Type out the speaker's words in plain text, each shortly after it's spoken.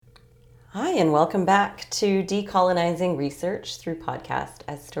Hi, and welcome back to Decolonizing Research through Podcast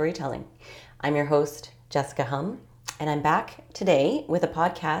as Storytelling. I'm your host, Jessica Hum, and I'm back today with a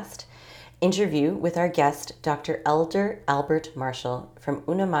podcast interview with our guest, Dr. Elder Albert Marshall from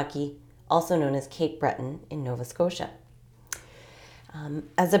Unama'ki, also known as Cape Breton in Nova Scotia.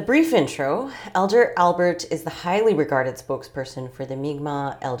 As a brief intro, Elder Albert is the highly regarded spokesperson for the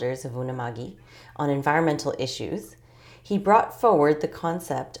Mi'kmaw Elders of Unama'ki on environmental issues. He brought forward the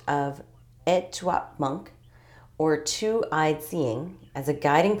concept of eh-tuap-ta-mumk, or two-eyed seeing, as a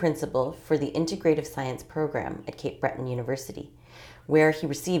guiding principle for the Integrative Science Program at Cape Breton University, where he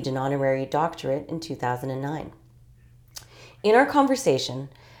received an Honorary Doctorate in 2009. In our conversation,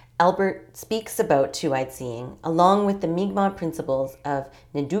 Albert speaks about two-eyed seeing, along with the Mi'kmaw principles of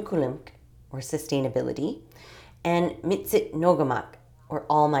Netukulimk, or sustainability, and mitsit-nogamak, or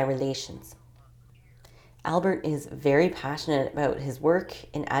all my relations. Albert is very passionate about his work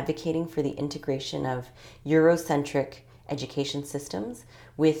in advocating for the integration of Eurocentric education systems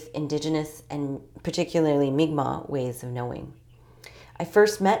with Indigenous and particularly Mi'kmaw ways of knowing. I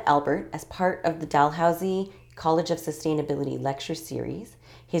first met Albert as part of the Dalhousie College of Sustainability lecture series,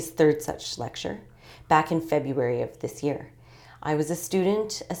 his third such lecture, back in February of this year. I was a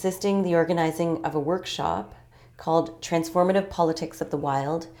student assisting the organizing of a workshop called Transformative Politics of the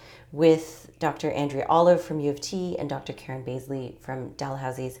Wild with Dr. Andrea Olive from U of T and Dr. Karen Baisley from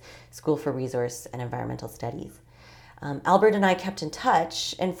Dalhousie's School for Resource and Environmental Studies. Albert and I kept in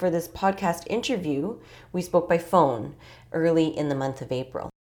touch, and for this podcast interview, we spoke by phone early in the month of April.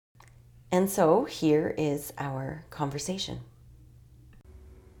 And so here is our conversation.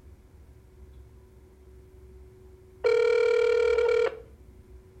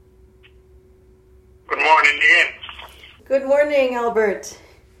 Good morning again. Good morning, Albert.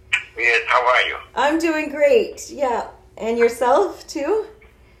 Yes, how are you? I'm doing great, yeah. And yourself, too?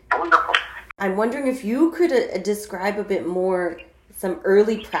 Wonderful. I'm wondering if you could describe a bit more some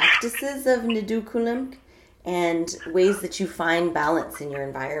early practices of Netukulimk and ways that you find balance in your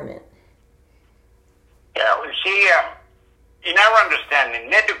environment. Yeah, we see, in our understanding,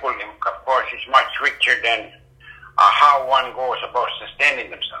 Netukulimk, of course, is much richer than how one goes about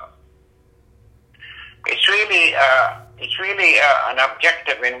sustaining themselves. It's really an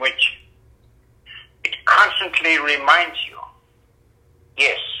objective in which it constantly reminds you,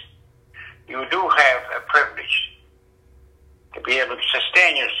 yes, you do have a privilege to be able to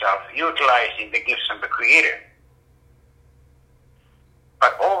sustain yourself utilizing the gifts of the Creator.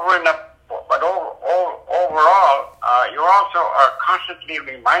 But overall, you also are constantly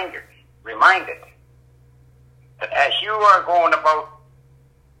reminded that as you are going about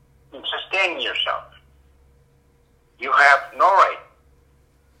in sustaining yourself, you have no right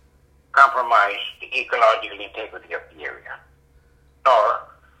to compromise the ecological integrity of the area, nor,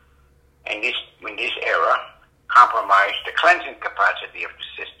 in this era, compromise the cleansing capacity of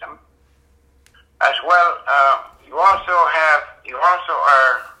the system. As well, you also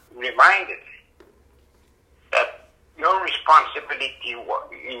are reminded that your responsibility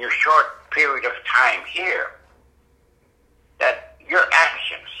in your short period of time here, that your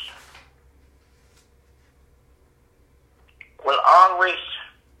actions will always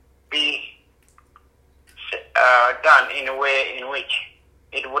be done in a way in which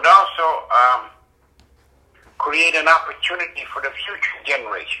it would also create an opportunity for the future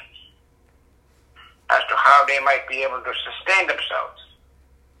generations as to how they might be able to sustain themselves,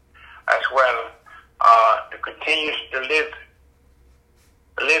 as well to continue to live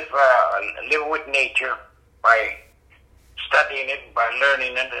with nature by studying it, by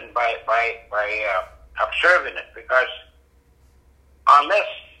learning it, and by observing it, because unless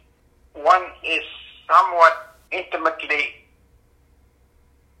one is somewhat intimately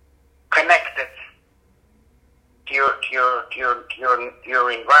connected to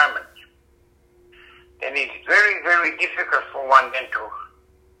your environment, then it's very, very difficult for one then to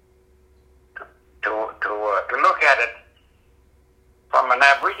look at it from an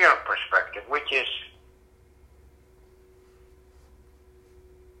Aboriginal perspective, which is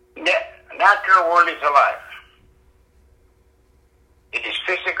natural world is alive. It is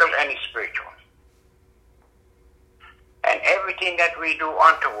physical and it's spiritual. And everything that we do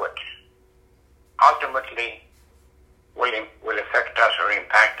onto it ultimately will affect us or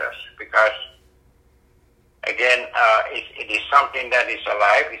impact us, because again, it is something that is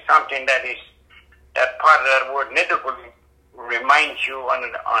alive. It's something that part of that word Netukulimk reminds you on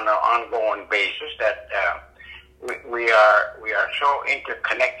an ongoing basis that we are so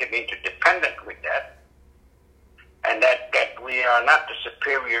interconnected, interdependent with that, and that we are not the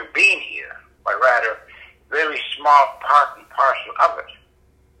superior being here, but rather very small part and parcel of it.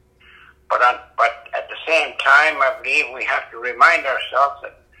 believe we have to remind ourselves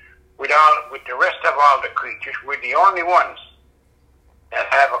that with the rest of all the creatures, we're the only ones that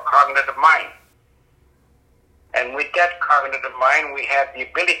have a cognitive mind. And with that cognitive mind, we have the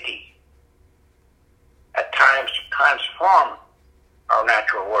ability at times to transform our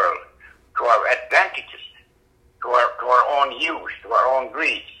natural world to our advantages, to our own use, to our own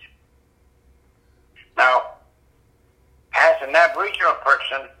greed. Now, as an Aboriginal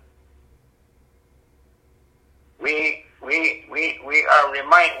person, we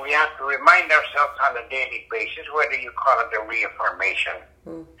have to remind ourselves on a daily basis, whether you call it a reaffirmation,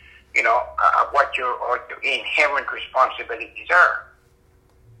 of what your inherent responsibilities are.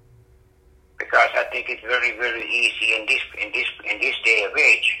 Because I think it's very, very easy in this day of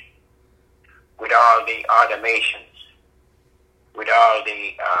age, with all the automations, with all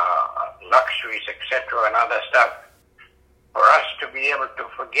the luxuries, etc., and other stuff, for us to be able to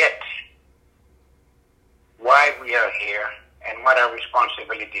forget why we are here and what our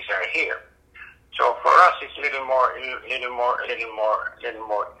responsibilities are here. So for us, it's a little more,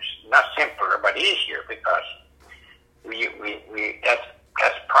 not simpler, but easier, because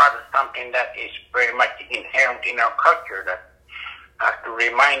that's part of something that is very much inherent in our culture, that have to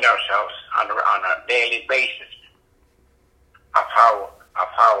remind ourselves on a daily basis of how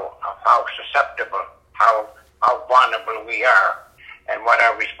susceptible, how vulnerable we are, and what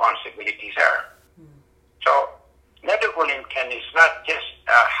our responsibilities are. So Netukulimk is not just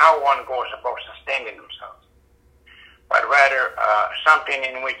how one goes about sustaining themselves, but rather something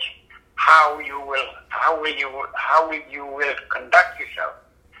in which how you will conduct yourself,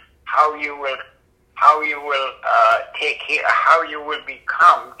 how you will take care, how you will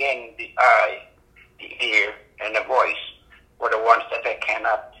become then the eye, the ear, and the voice for the ones that they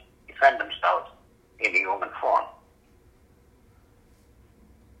cannot defend themselves in the human form.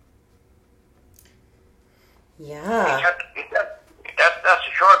 Yeah. That's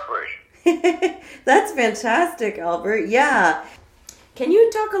a short version. That's fantastic, Albert. Yeah. Can you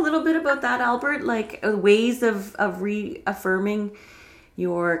talk a little bit about that, Albert? Like ways of reaffirming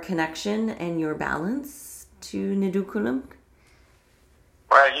your connection and your balance to Netukulimk?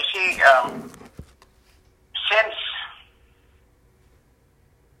 Well, you see, since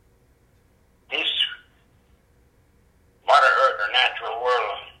this Mother Earth or natural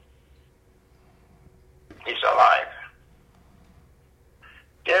world is alive,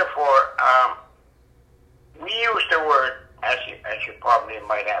 therefore, we use the word, as you probably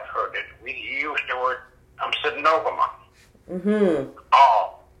might have heard it, we use the word Amsidnogama. Mm-hmm.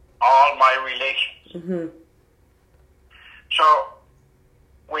 All my relations. Mm-hmm. So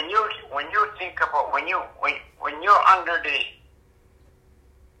when you think about when you're under the,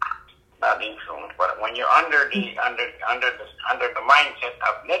 not influence, but when you're under the mindset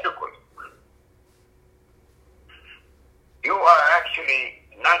of Netukulimk, you are actually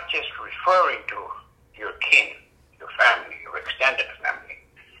not just referring to your kin, your family, your extended family,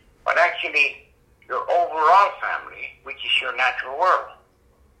 but actually your overall family, which is your natural world,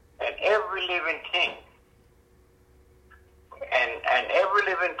 and every living thing. And every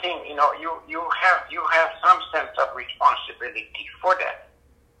living thing, you have some sense of responsibility for that,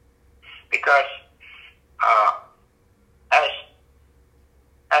 because as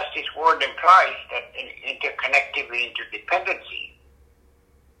this word implies, that interconnectivity, interdependency,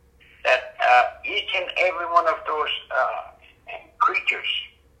 that each and every one of those creatures,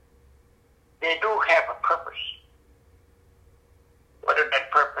 they do have a purpose. Whether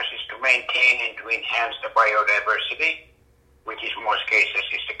that purpose is to maintain and to enhance the biodiversity, which in most cases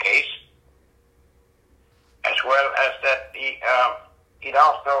is the case, as well as that it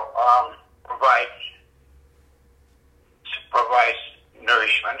also provides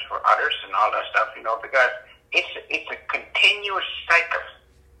nourishment for others and all that stuff, because it's a continuous cycle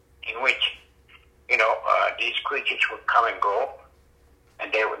in which these creatures would come and go,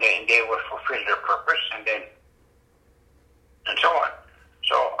 and they would fulfill their purpose, and so on.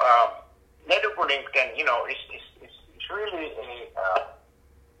 So Netukulimk then, it's really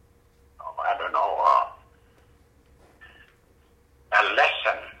a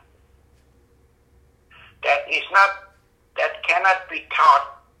lesson that cannot be taught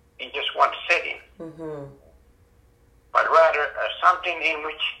in just one setting, Mm-hmm. but rather something in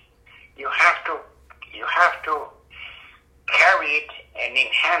which you have to carry it and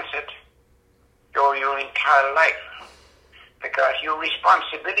enhance it through your entire life, because your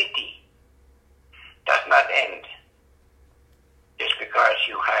responsibility does not end just because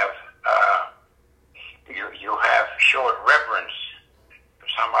you have showed reverence to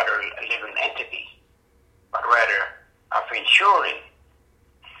some other living entity, but rather of ensuring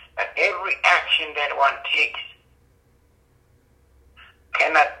that every action that one takes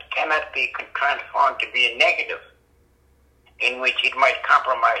cannot be transformed to be a negative, in which it might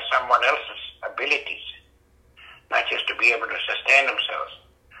compromise someone else's abilities, not just to be able to sustain themselves,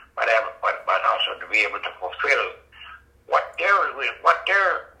 but also to be able to fulfill what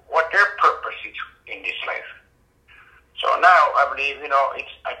their purpose is in this life. So now I believe,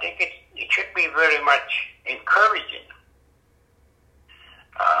 I think it should be very much encouraging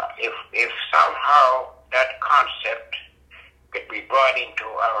if somehow that concept could be brought into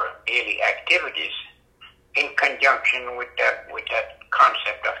our daily activities in conjunction with that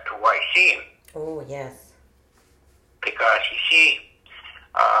concept of twice seeing. Oh, yes. Because you see,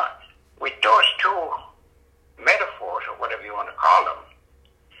 with those two metaphors, or whatever you want to call them,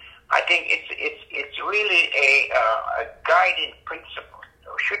 I think it's really a guiding principle,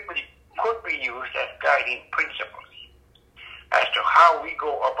 or could be used as guiding principles as to how we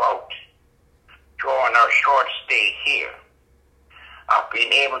go about during our short stay here, of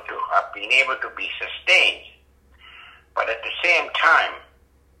being able to be sustained, but at the same time,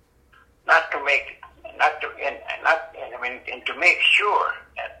 to make sure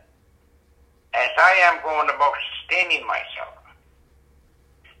that as I am going about sustaining myself,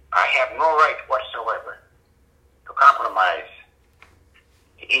 I have no right whatsoever to compromise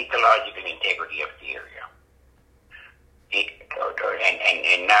the ecological integrity of the area.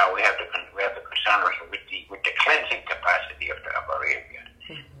 And now we have to concern ourselves with the cleansing capacity of our area.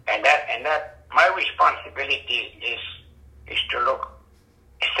 Mm-hmm. And that my responsibility is to look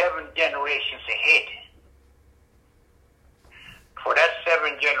 7 generations ahead. For that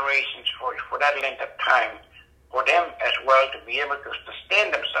 7 generations, for that length of time, for them as well to be able to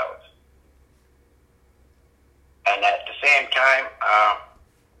sustain themselves, and at the same time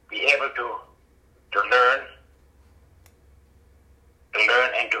be able to learn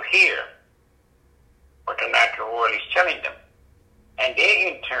and to hear what the natural world is telling them, and they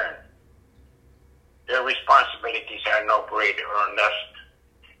in turn, their responsibilities are no greater or less.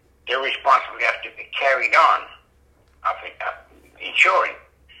 Their responsibility has to be carried on, of ensuring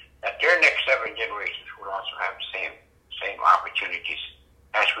that their next 7 generations will also have the same opportunities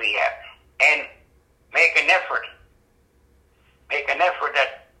as we have, and make an effort that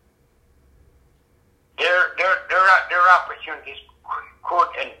their opportunities could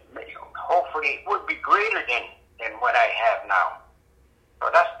and hopefully would be greater than what I have now. So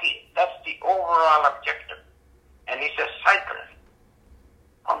that's the overall objective, and it's a cycle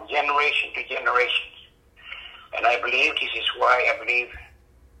from generation to generation. And I believe this is why I believe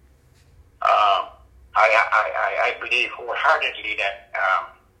wholeheartedly that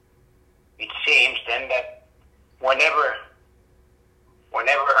it seems then that whenever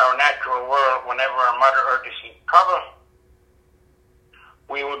our natural world, whenever our Mother Earth is in trouble,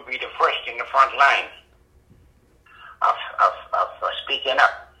 we would be the first in the front line of speaking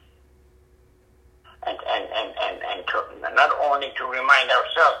up, and to, not only to remind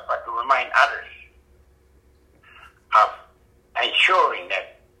ourselves but to remind others of ensuring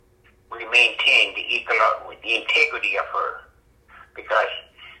that we maintain the integrity of her, because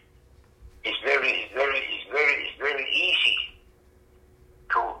it's very easy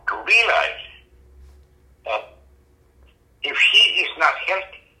to realize that if she is not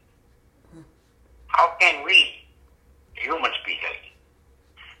healthy, how can we humans be healthy?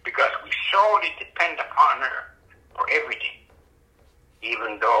 Because we solely depend upon her for everything.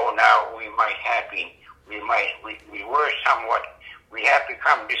 Even though now we have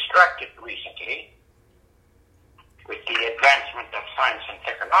become distracted recently with the advancement of science and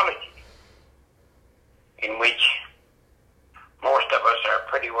technology, in which most of us are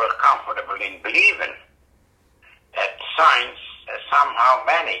pretty well comfortable in believing that science has somehow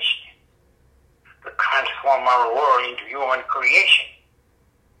managed to transform our world into human creation.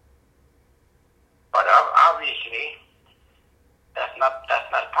 But obviously, that's not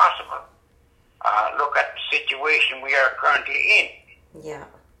possible. Look at the situation we are currently in. Yeah.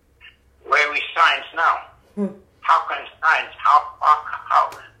 Where is science now? How can science?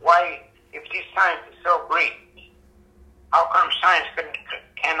 Why? If this science is so great, how come science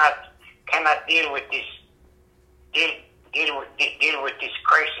cannot deal with this? Deal with this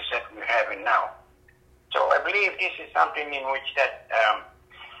crisis that we're having now. So I believe this is something in which that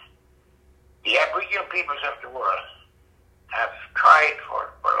the Aboriginal peoples of the world have tried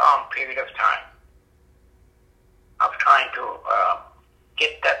for a long period of time of trying to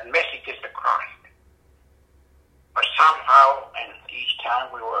get that messages across. But somehow, and each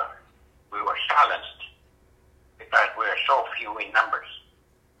time we were silenced because we are so few in numbers.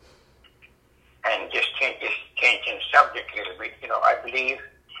 And just changing subject a little bit, I believe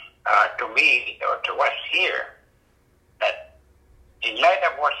to me or to us here that in light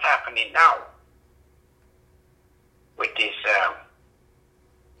of what's happening now with this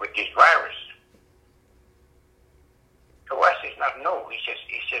virus, to us it's not new.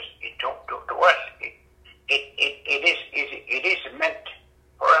 To us it is meant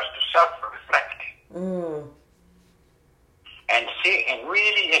for us to self-reflect and see and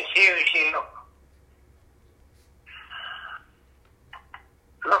really and seriously look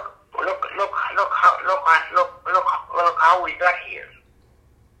how we got here,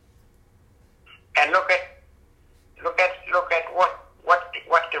 and look at what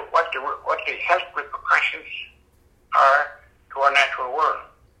the health repercussions are to our natural world.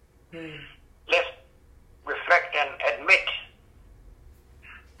 Let's reflect and admit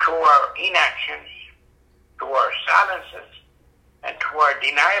to our inactions, to our silences, and to our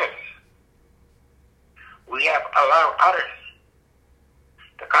denials, we have allowed others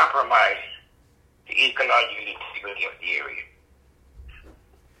to compromise the ecological integrity of the area.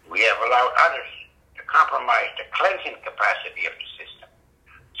 We have allowed others to compromise the cleansing capacity of the system.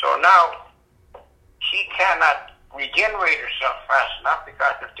 So now, she cannot regenerate herself fast enough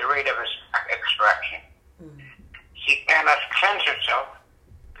because of the rate of extraction. She cannot cleanse herself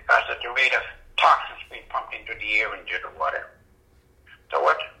because of the rate of toxins being pumped into the air and into the water. So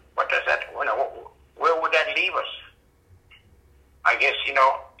what does that, where would that leave us? I guess,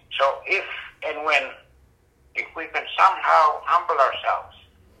 so if we can somehow humble ourselves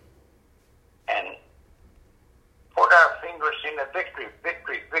and put our fingers in a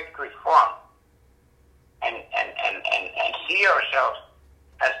victory form and see ourselves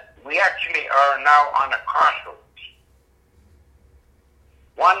as we actually are now on a crossroads.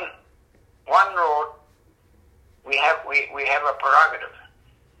 One road, we have a prerogative.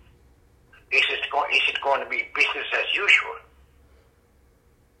 Is it going to be business as usual?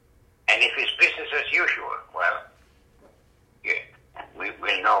 And if it's business as usual, well, yeah, we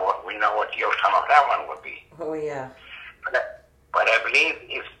know what the outcome of that one would be. Oh yeah. But I believe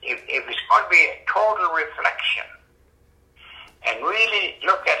if it's going to be a total reflection and really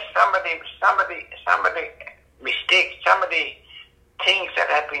look at some of the mistakes, some of the things that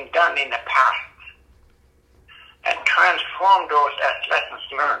have been done in the past, and transform those as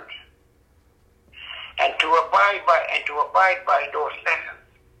lessons learned, and to abide by those lessons,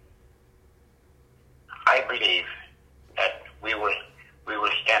 I believe that we will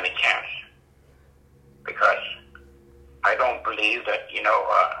stand a chance, because I don't believe that in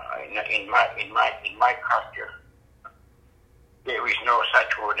my culture there is no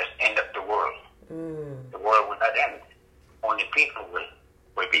such word as end of the world. The world will not end. Only people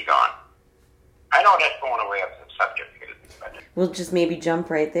will be gone. I know that's going away of the subject. We'll just maybe jump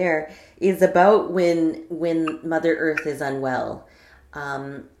right there. Is about when Mother Earth is unwell.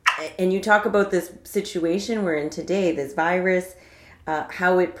 And you talk about this situation we're in today, this virus,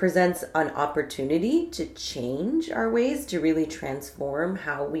 how it presents an opportunity to change our ways, to really transform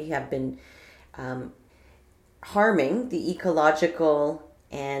how we have been harming the ecological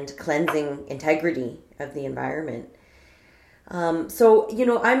and cleansing integrity of the environment. So,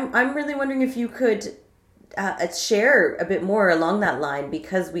 I'm really wondering if you could share a bit more along that line,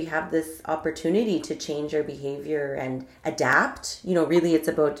 because we have this opportunity to change our behavior and adapt. Really it's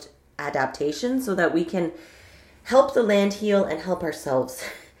about adaptation so that we can help the land heal and help ourselves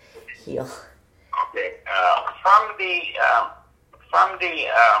heal. Okay.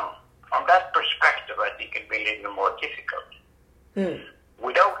 From that perspective, I think it made it more difficult.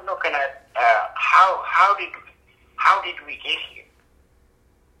 Without looking at how did we get here,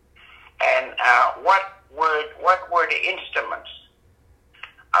 and what were the instruments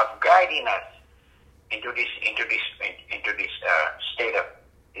of guiding us into this state of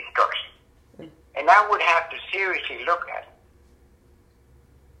destruction. And I would have to seriously look at it.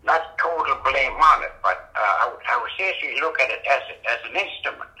 Not total blame on it, but I would seriously look at it as an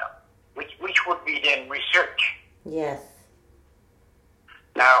instrument, which would be then research. Yes.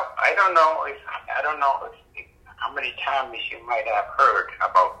 Now, I don't know if how many times you might have heard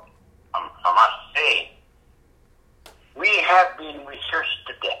about from us saying, we have been researched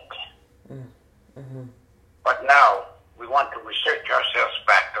to death. Mm-hmm. But now we want to research ourselves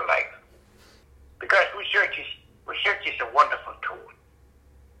back to life. Because research is a wonderful tool.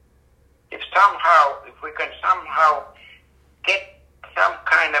 If we can somehow get some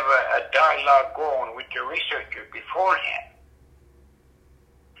kind of a dialogue going with the researcher beforehand,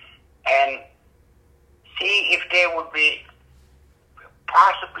 and see if they would be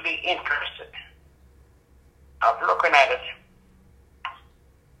possibly interested of looking at it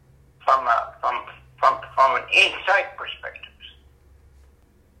from an insight perspective,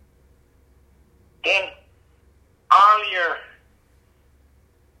 then all your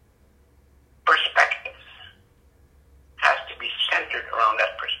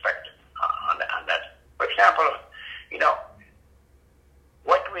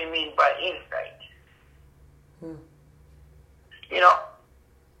mean by insight? Hmm. You know,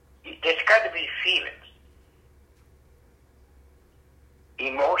 there's got to be feelings,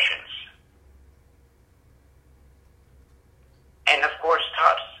 emotions, and of course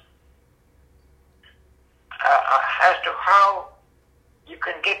thoughts as to how you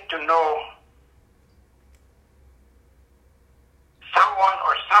can get to know someone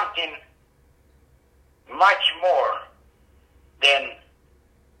or something much more than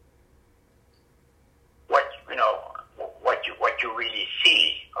what you really see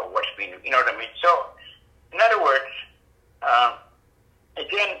or what's been, you know what I mean? So, in other words,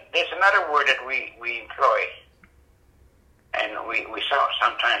 again, there's another word that we employ, and we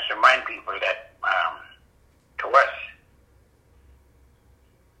sometimes remind people that to us,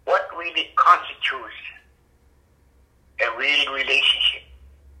 what really constitutes a real relationship,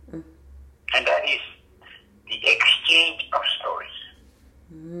 and that is the exchange of stories.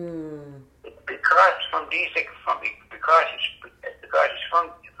 Because from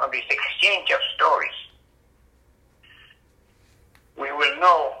this exchange of stories, we will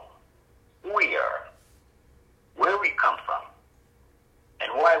know who we are, where we come from,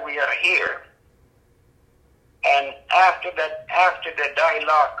 and why we are here. And after the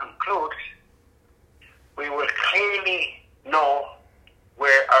dialogue concludes, we will clearly know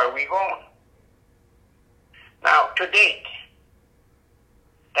where are we going. Now, to date,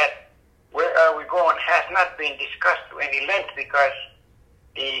 that where are we going has not been discussed to any length because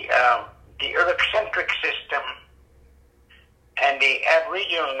the Eurocentric system and the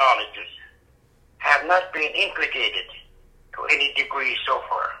Aboriginal knowledges have not been integrated to any degree so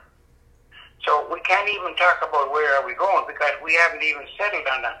far. So we can't even talk about where are we going because we haven't even settled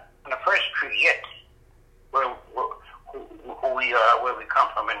on the first tree yet, who we are, where we come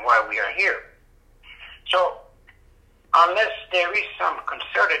from, and why we are here. So unless there is some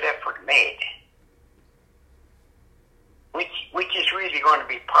concerted effort made, which is really going to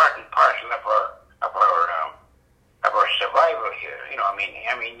be part and parcel of our survival here. You know, I mean,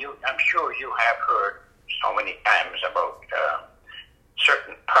 I'm sure you have heard so many times about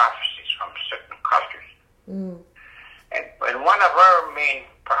certain prophecies from certain cultures, and one of our main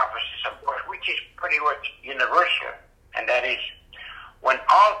prophecies, of course, which is pretty much universal, and that is when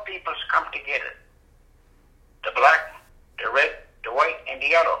all peoples come together, the black, the red, the white, and the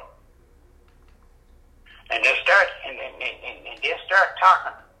yellow, and they start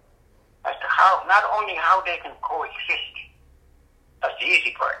talking as to how, not only how they can coexist, that's the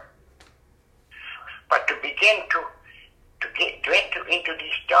easy part, but to begin to enter into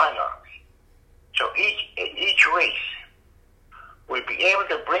these dialogues. So each race will be able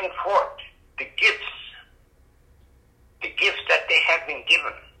to bring forth the gifts that they have been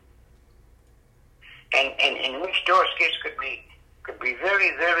given, and in which those gifts could be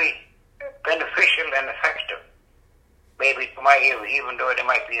very, very beneficial and effective, maybe to my area, even though they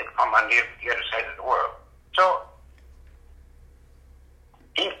might be from on the other side of the world. So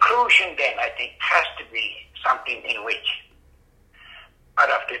inclusion then, I think, has to be something in which part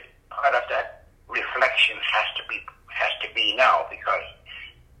of that reflection has to be now, because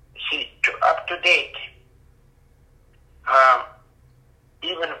see, up to date,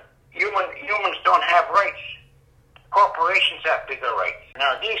 even humans don't have rights. Corporations have bigger rights.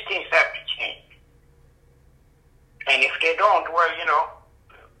 Now these things have to change, and if they don't, well, you know,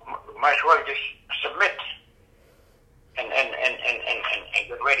 might as well just submit and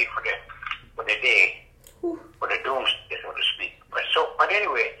get ready for the day, for the doomsday, so to speak. But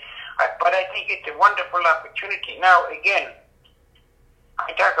anyway, I think it's a wonderful opportunity. Now again,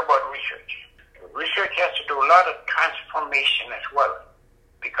 I talk about research. Research has to do a lot of transformation as well,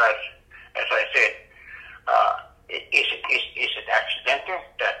 because, as I said, is it accidental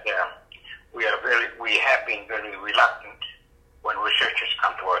that we have been very reluctant when researchers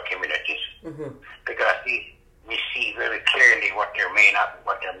come to our communities, because we see very clearly what their main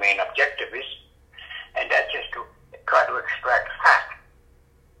objective is, and that's just to try to extract fact.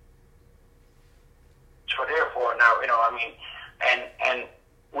 So therefore, now, you know, I mean, and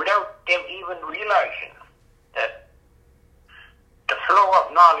without them even realizing that the flow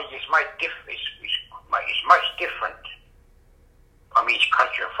of knowledge is much different from each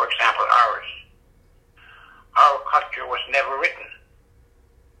culture. For example, ours. Our culture was never written.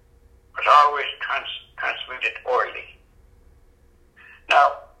 It was always transmitted orally.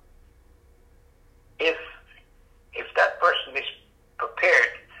 Now, if that person is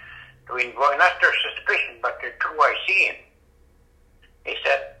prepared to invoke not their suspicion but their true I seeing, he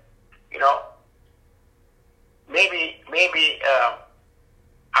said, you know, maybe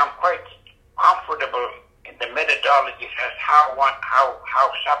I'm quite comfortable in the methodology as how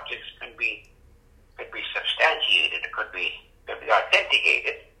subjects could be substantiated, could be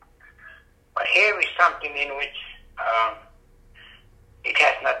authenticated. But here is something in which it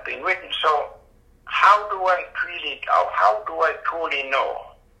has not been written. So how do I truly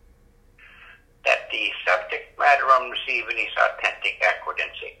know that the subject matter I'm receiving is authentic, accurate,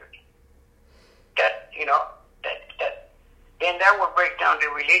 and sacred? Then that will break down the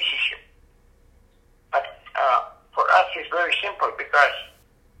relationship. But for us, it's very simple because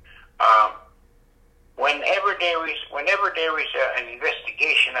whenever there is an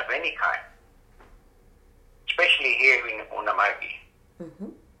investigation of any kind, especially here in Unama'ki,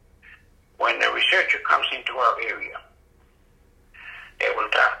 when the researcher comes into our area, they will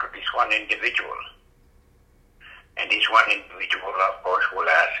talk to this one individual, and this one individual, of course, will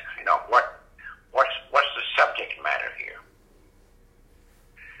ask, what's the subject matter here?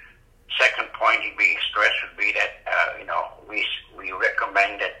 Second point would be stressed would be that we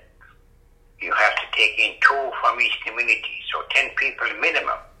recommend that you have to take in 2 from each community, so 10 people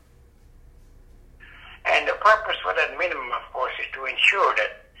minimum. And the purpose for that minimum, of course, is to ensure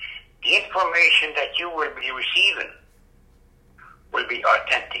that the information that you will be receiving will be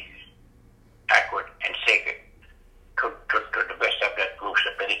authentic, accurate, and sacred to the best of that group's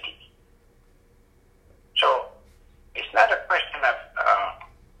ability. So it's not a question of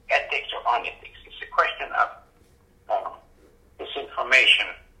ethics or unethics. It's a question of this information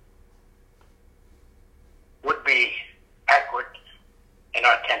would be accurate and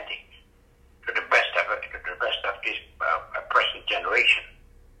authentic to the best of this present generation.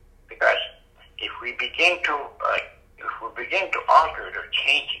 Because if we begin to alter it or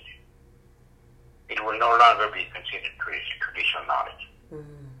change it, it will no longer be considered traditional knowledge.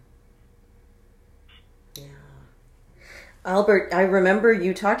 Yeah. Albert, I remember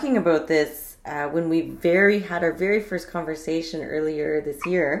you talking about this when we had our very first conversation earlier this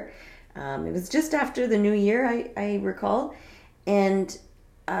year. It was just after the new year, I recall. And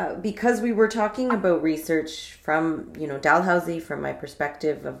because we were talking about research from, Dalhousie, from my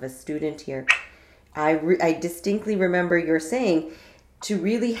perspective of a student here, I distinctly remember your saying to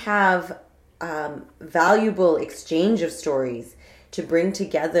really have valuable exchange of stories to bring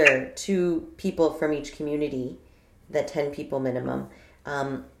together 2 people from each community, the 10 people minimum.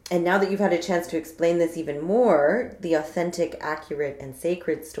 And now that you've had a chance to explain this even more, the authentic, accurate, and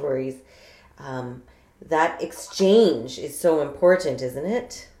sacred stories, that exchange is so important, isn't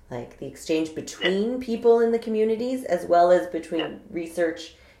it? Like the exchange between people in the communities as well as between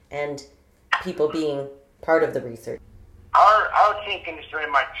research and people being part of the research. Our thinking is very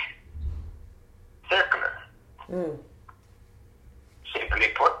much circular. Simply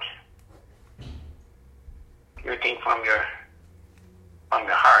put, you think from your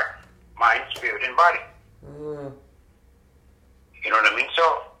heart, mind, spirit, and body. You know what I mean? So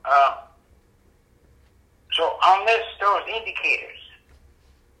unless those indicators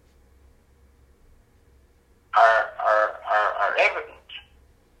are evident,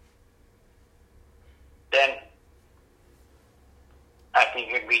 then I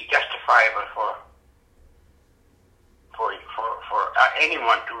think it'd be justifiable for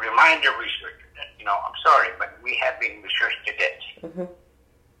anyone to remind the researcher that, I'm sorry, but we have been researched to death.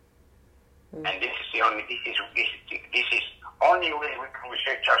 And this is only way we can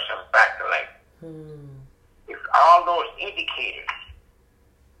research ourselves back to life. If all those indicators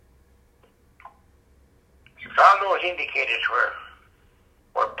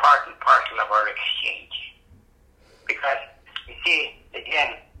were part and parcel of our exchange. Because, you see,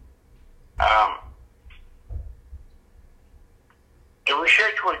 again, the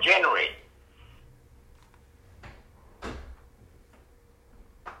research will generate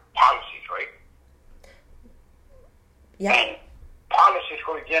policies, right? Yeah. And policies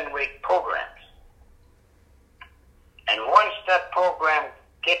will generate programs. And once that program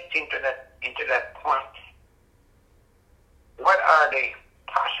gets into that point, what are the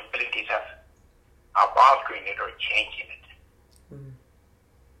possibilities of altering it or changing it?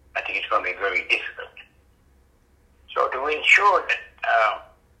 I think it's going to be very difficult. So to ensure that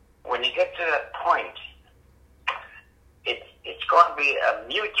when you get to that point, it's going to be a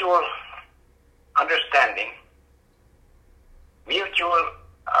mutual understanding, mutual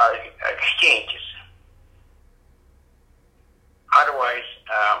exchanges. Otherwise,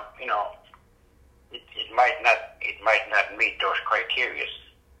 it might not meet those criteria.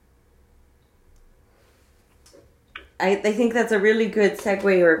 I think that's a really good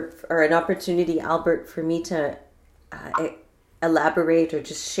segue or an opportunity, Albert, for me to elaborate or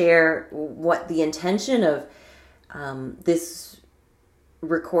just share what the intention of this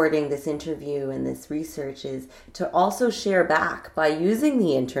recording this interview and this research is to also share back by using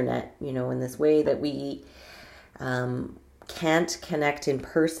the internet, in this way that we can't connect in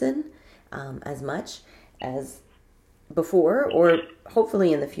person as much as before, or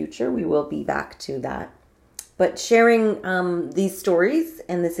hopefully in the future we will be back to that. But sharing these stories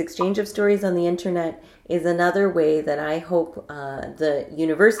and this exchange of stories on the internet is another way that I hope the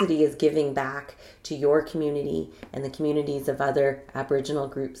university is giving back to your community and the communities of other Aboriginal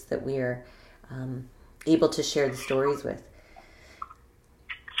groups that we are able to share the stories with.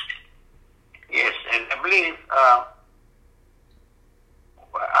 Yes, and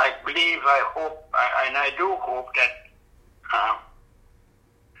I hope, and I do hope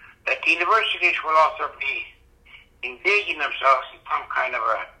that universities will also be engaging themselves in some kind of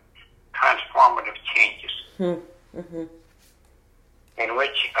a transformative changes, Mm-hmm. in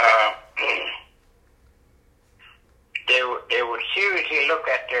which they would seriously look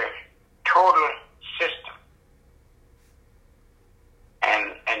at their total system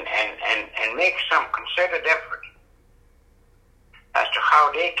and make some concerted effort as to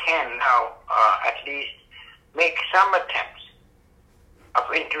how they can now at least make some attempts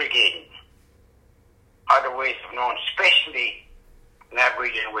of integrating other ways of knowing, especially in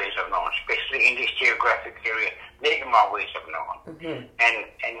Aboriginal ways of knowing, especially in this geographic area, Mi'kmaw ways of knowing,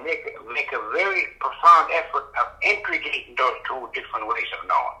 and make a very profound effort of integrating those two different ways of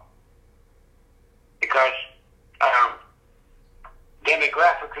knowing. Because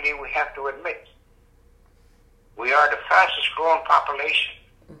demographically, we have to admit, we are the fastest growing population.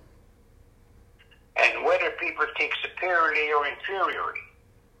 And whether people think superiorly or inferiorly,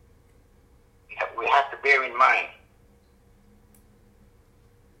 we have to bear in mind,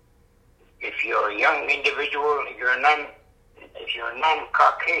 if you're a young individual, if you're a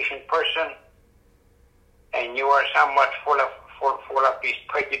non-Caucasian person, and you are somewhat full of these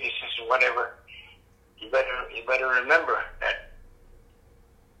prejudices or whatever, you better remember that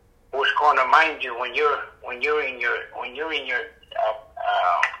who's going to mind you when you're in your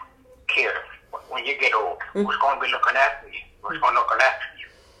care, when you get old? Who's going to be looking after you? Who's going to look after you?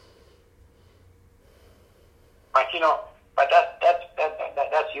 But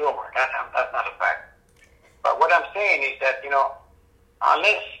that's humor. That's not a fact. But what I'm saying is that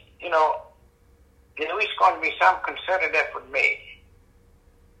unless there is going to be some concerted effort made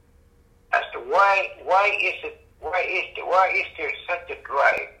as to why is there such a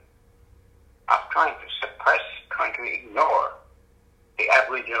drive of trying to suppress, trying to ignore the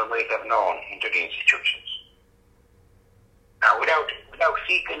Aboriginal ways of knowing into the institutions. Now, without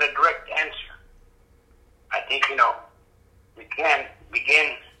seeking a direct answer, I think we can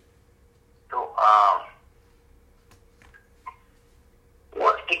begin to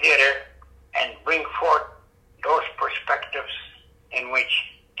work together and bring forth those perspectives in which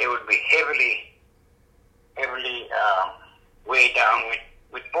they would be heavily weighed down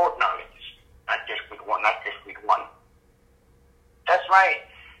with both knowledges, not just with one.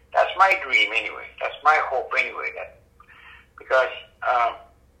 That's my dream anyway. That's my hope anyway. Because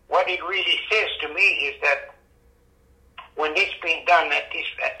what it really says to me is that when this being done at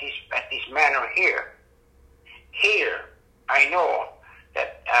this manner here I know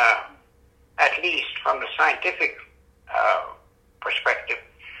that at least from the scientific perspective,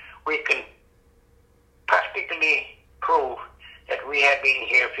 we can practically prove that we have been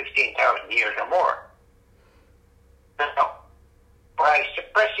here 15,000 years or more. Now, by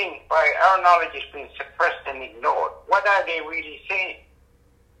our knowledge is being suppressed and ignored, what are they really saying?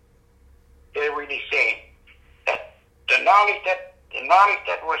 They're really saying that the knowledge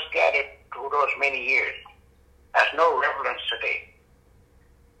that was gathered through those many years has no relevance today.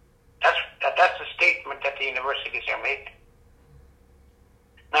 That's a statement that the universities are making.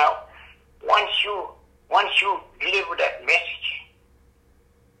 Now, once you deliver that message,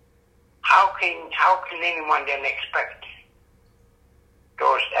 how can anyone then expect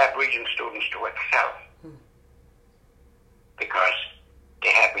those Aboriginal students to excel? Because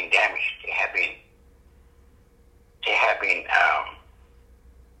they have been damaged. They have been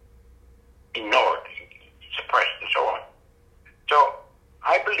ignored, suppressed, and so on. So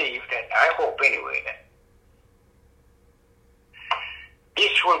I hope anyway, that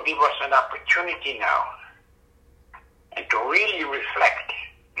this will give us an opportunity now and to really reflect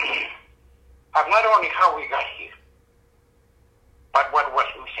of not only how we got here, but what was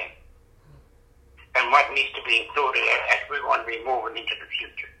missing and what needs to be included as we want to be moving into the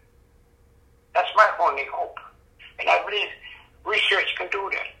future. That's my only hope. And I believe research can do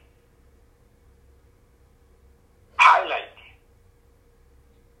that. Highlight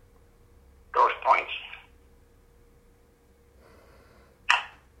those points.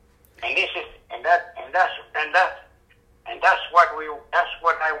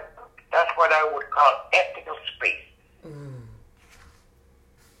 what I would call ethical space. Mm.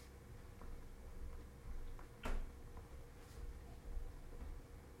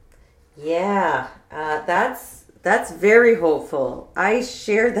 Yeah, that's very hopeful. I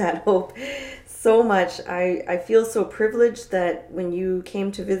share that hope so much. I feel so privileged that when you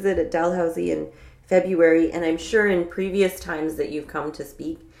came to visit at Dalhousie in February, and I'm sure in previous times that you've come to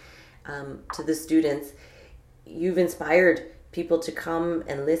speak to the students, you've inspired people to come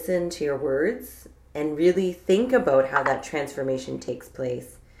and listen to your words and really think about how that transformation takes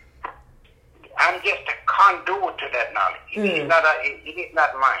place. I'm just a conduit to that knowledge. It is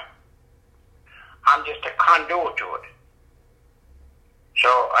not mine. I'm just a conduit to it. So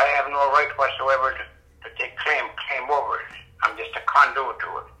I have no right whatsoever to take claim over it. I'm just a conduit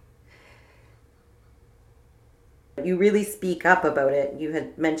to it. You really speak up about it. You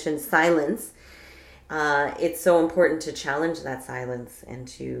had mentioned silence. It's so important to challenge that silence and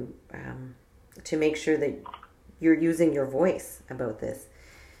to make sure that you're using your voice about this.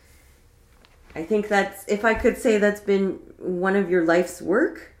 I think that's, if I could say, that's been one of your life's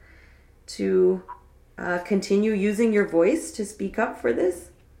work, to continue using your voice to speak up for this?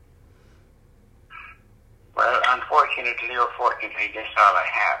 Well, unfortunately or fortunately, that's all I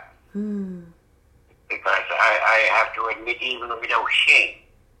have. Because I have to admit, even without shame,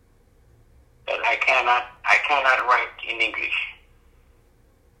 that I cannot write in English.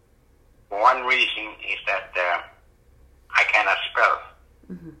 One reason is that I cannot spell.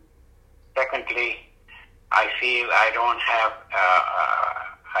 Mm-hmm. Secondly, I feel I don't have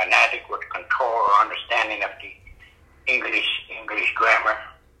an adequate control or understanding of the English grammar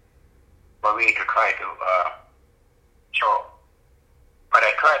for me to try to but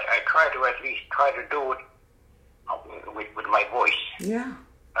I try to at least try to do it with my voice. Yeah.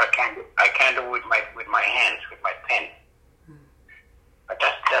 I can't do it with my hands, with my pen. But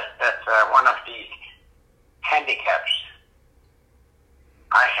that's one of the handicaps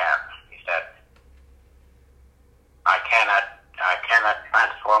I have, is that I cannot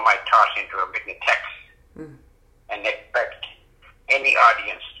transform my thoughts into a written text and expect any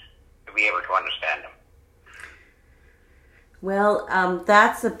audience to be able to understand them. Well,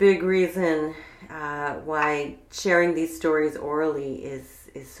 that's a big reason why sharing these stories orally is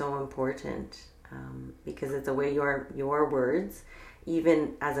so important, because it's a way your words,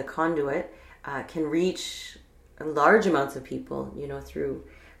 even as a conduit, can reach large amounts of people,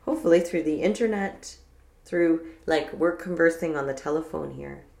 hopefully through the internet, through, like, we're conversing on the telephone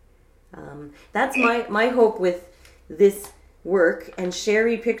here. That's my hope with this work, and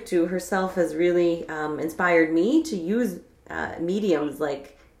Sherry Pictou herself has really inspired me to use mediums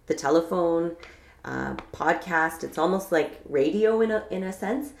like the telephone, podcast. It's almost like radio in a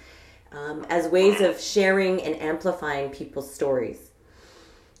sense, as ways of sharing and amplifying people's stories.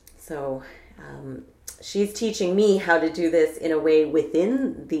 So she's teaching me how to do this in a way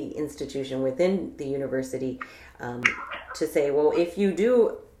within the institution, within the university, to say, well, if you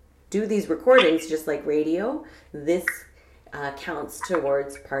do these recordings just like radio, this counts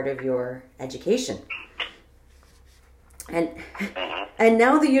towards part of your education. And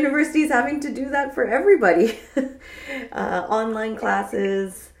now the university is having to do that for everybody. Online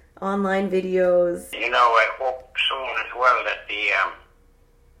classes, online videos. I hope soon as well that the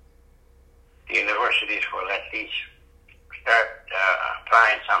universities will at least start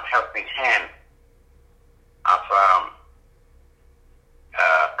trying some helping hand of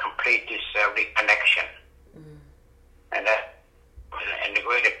complete this reconnection. And the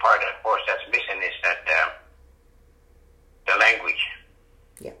greater part, of course, that's missing is that the language.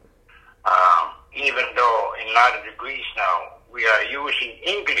 Yeah. Even though in a lot of degrees now we are using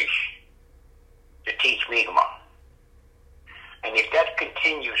English to teach Mi'kmaw. And if that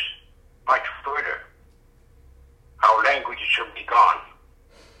continues much further, our language should be gone,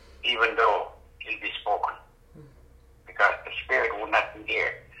 even though it'll be spoken, because the spirit will not be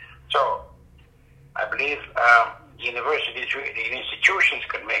there. So I believe universities, the institutions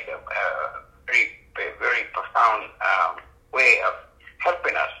could make a very, very profound way of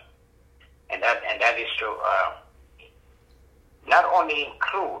helping us, and that is to not only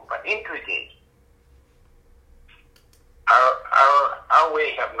include but integrate our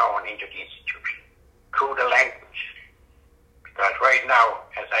way of knowing into the institution through the language. Because right now,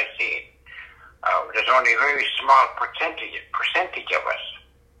 as I see it, there's only a very small percentage of us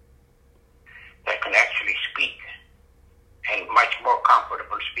that can actually speak, and much more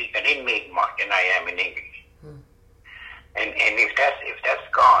comfortable speaking in Mi'kmaw than I am in English. And if that's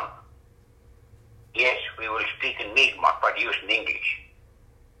gone, yes, we will speak in Mi'kmaw, but using English.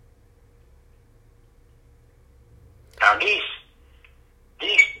 Now these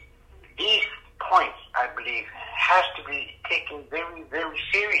taken very, very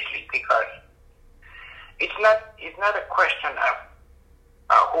seriously, because it's not a question of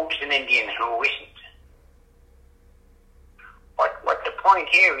who's an Indian and who isn't. What the point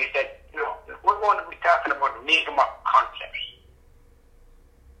here is that, we're going to be talking about Mi'kmaw concepts.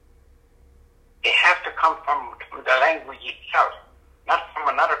 They have to come from the language itself, not from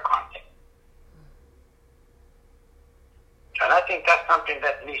another concept. And I think that's something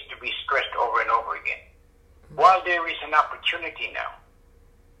that needs to be stressed over and over again. While there is an opportunity now,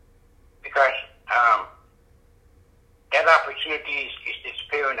 because that opportunity is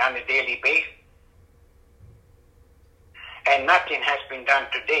disappearing on a daily basis, and nothing has been done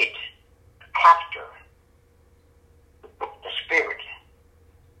to date to capture the spirit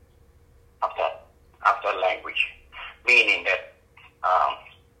of that language, meaning that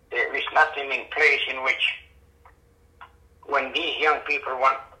there is nothing in place in which, when these young people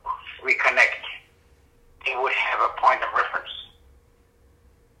want to reconnect, they would have a point of reference.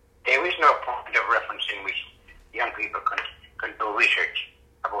 There is no point of reference in which young people can do research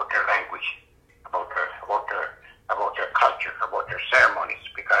about their language, about their culture, about their ceremonies,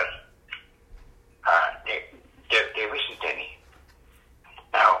 because there isn't any.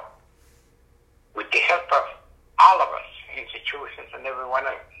 Now, with the help of all of us, institutions and everyone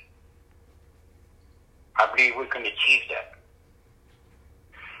else, I believe we can achieve that.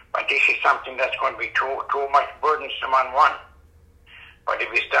 But this is something that's going to be too much burdensome on one. But if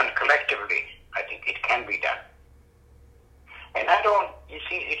it's done collectively, I think it can be done. And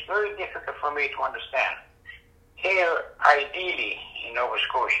it's very difficult for me to understand. Here, ideally, in Nova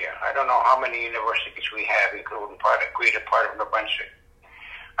Scotia, I don't know how many universities we have, including a greater part of New Brunswick.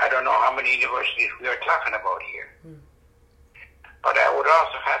 I don't know how many universities we are talking about here. But I would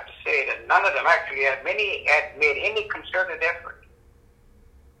also have to say that none of them actually had made any concerted effort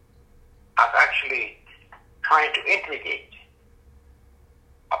of actually trying to integrate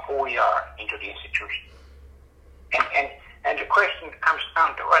of who we are into the institution. And the question that comes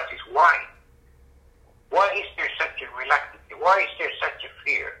down to us is why? Why is there such a reluctance? Why is there such a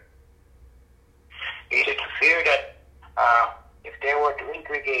fear? Is it a fear that if they were to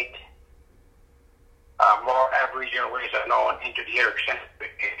integrate more Aboriginal ways of knowing into the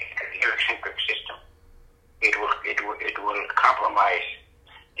Eurocentric system, it will compromise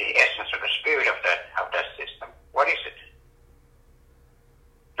the essence or the spirit of that system? What is it?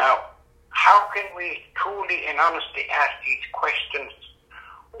 Now, how can we truly and honestly ask these questions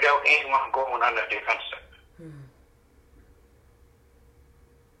without anyone going on the defensive?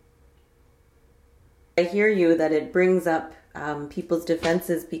 I hear you that it brings up people's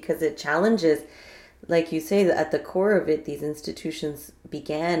defenses because it challenges, like you say, at the core of it, these institutions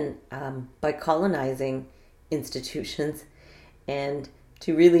began by colonizing institutions, and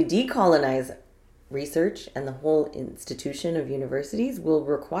to really decolonize research and the whole institution of universities will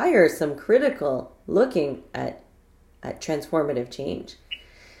require some critical looking at transformative change.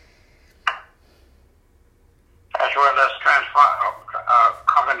 As well as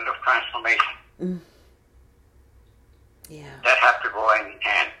cognitive transformation. Yeah. That have to go hand in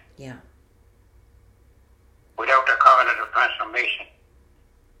hand. Yeah. Without the cognitive transformation,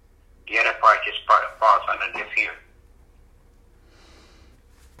 the other part just falls under deaf ear.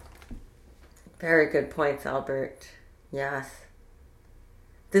 Very good points, Albert. Yes.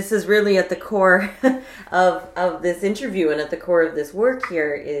 This is really at the core of this interview, and at the core of this work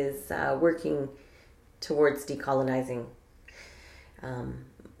here is working towards decolonizing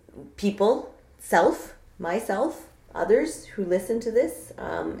people, myself, others who listen to this,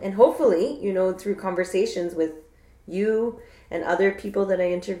 and hopefully, through conversations with you and other people that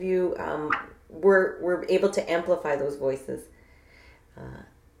I interview, we're able to amplify those voices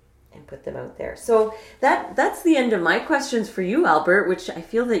and put them out there. So that's the end of my questions for you, Albert, which I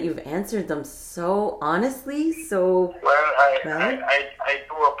feel that you've answered them so honestly. So I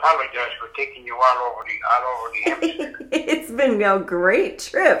do apologize for taking you all over the hemisphere. It's been a great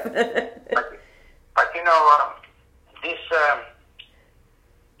trip. but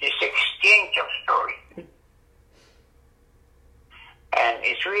this exchange of story, and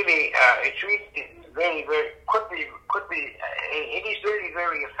it's really very, very it is very,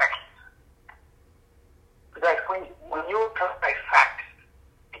 very effective. Because when you apply facts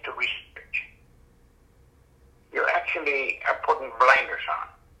into research, you actually are putting blinders on.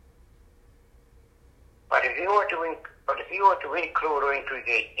 But if you were to include or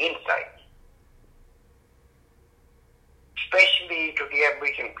integrate insights, especially to the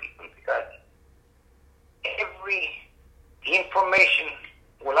Aboriginal people, because the information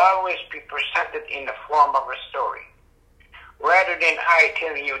will always be presented in the form of a story, rather than I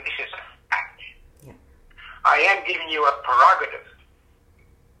telling you this is a fact. Yeah. I am giving you a prerogative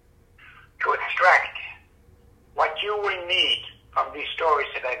to extract what you will need from these stories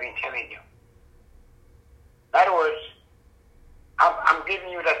that I've been telling you. In other words, I'm giving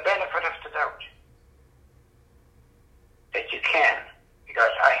you the benefit of the doubt that you can,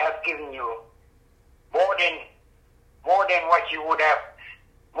 because I have given you more than what you would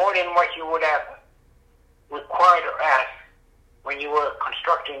have required or asked when you were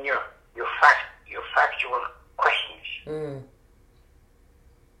constructing your factual questions.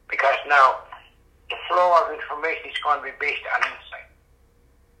 Because now the flow of information is going to be based on insight,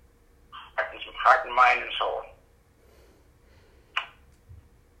 heart and mind and soul.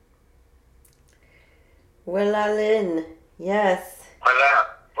 Well, Alin, yes.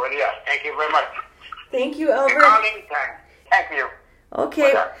 Well, yeah. Thank you very much. Thank you, Albert. Call anytime. Thank you.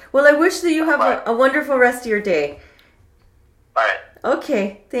 Okay. Well, I wish that you have a wonderful rest of your day. Bye.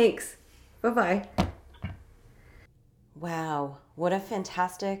 Okay. Thanks. Bye-bye. Wow. What a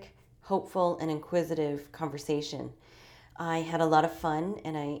fantastic, hopeful, and inquisitive conversation. I had a lot of fun,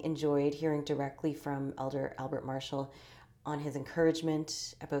 and I enjoyed hearing directly from Elder Albert Marshall on his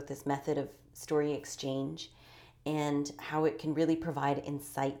encouragement about this method of story exchange and how it can really provide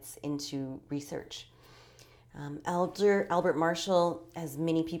insights into research. Elder Albert Marshall, as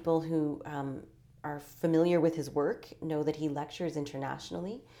many people who are familiar with his work, know that he lectures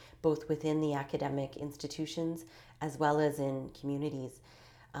internationally, both within the academic institutions as well as in communities,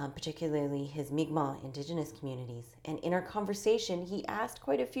 particularly his Mi'kmaw Indigenous communities. And in our conversation, he asked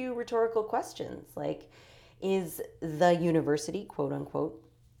quite a few rhetorical questions, like, is the university, quote unquote,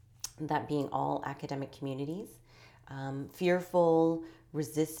 that being all academic communities, fearful,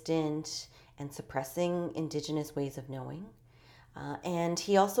 resistant, and suppressing Indigenous ways of knowing? And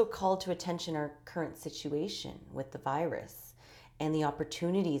he also called to attention our current situation with the virus and the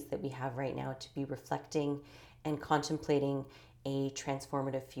opportunities that we have right now to be reflecting and contemplating a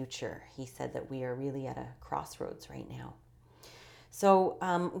transformative future. He said that we are really at a crossroads right now. So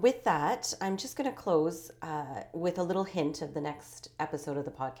with that, I'm just going to close with a little hint of the next episode of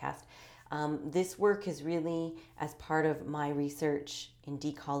the podcast. This work is really as part of my research in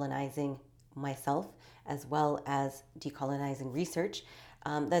decolonizing myself, as well as decolonizing research,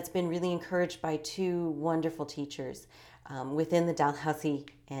 that's been really encouraged by two wonderful teachers within the Dalhousie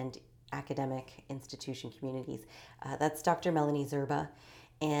and academic institution communities. That's Dr. Melanie Zerba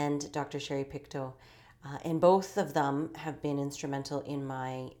and Dr. Sherry Pictou. And both of them have been instrumental in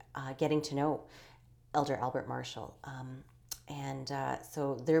my getting to know Elder Albert Marshall.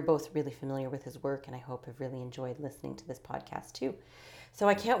 So they're both really familiar with his work, and I hope have really enjoyed listening to this podcast too. So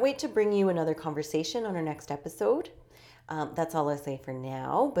I can't wait to bring you another conversation on our next episode. That's all I'll say for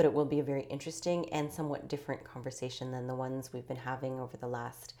now, but it will be a very interesting and somewhat different conversation than the ones we've been having over the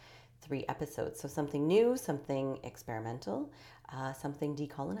last 3 episodes. So something new, something experimental, something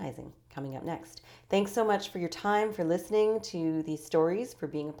decolonizing coming up next. Thanks so much for your time, for listening to these stories, for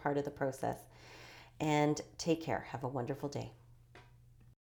being a part of the process. And take care. Have a wonderful day.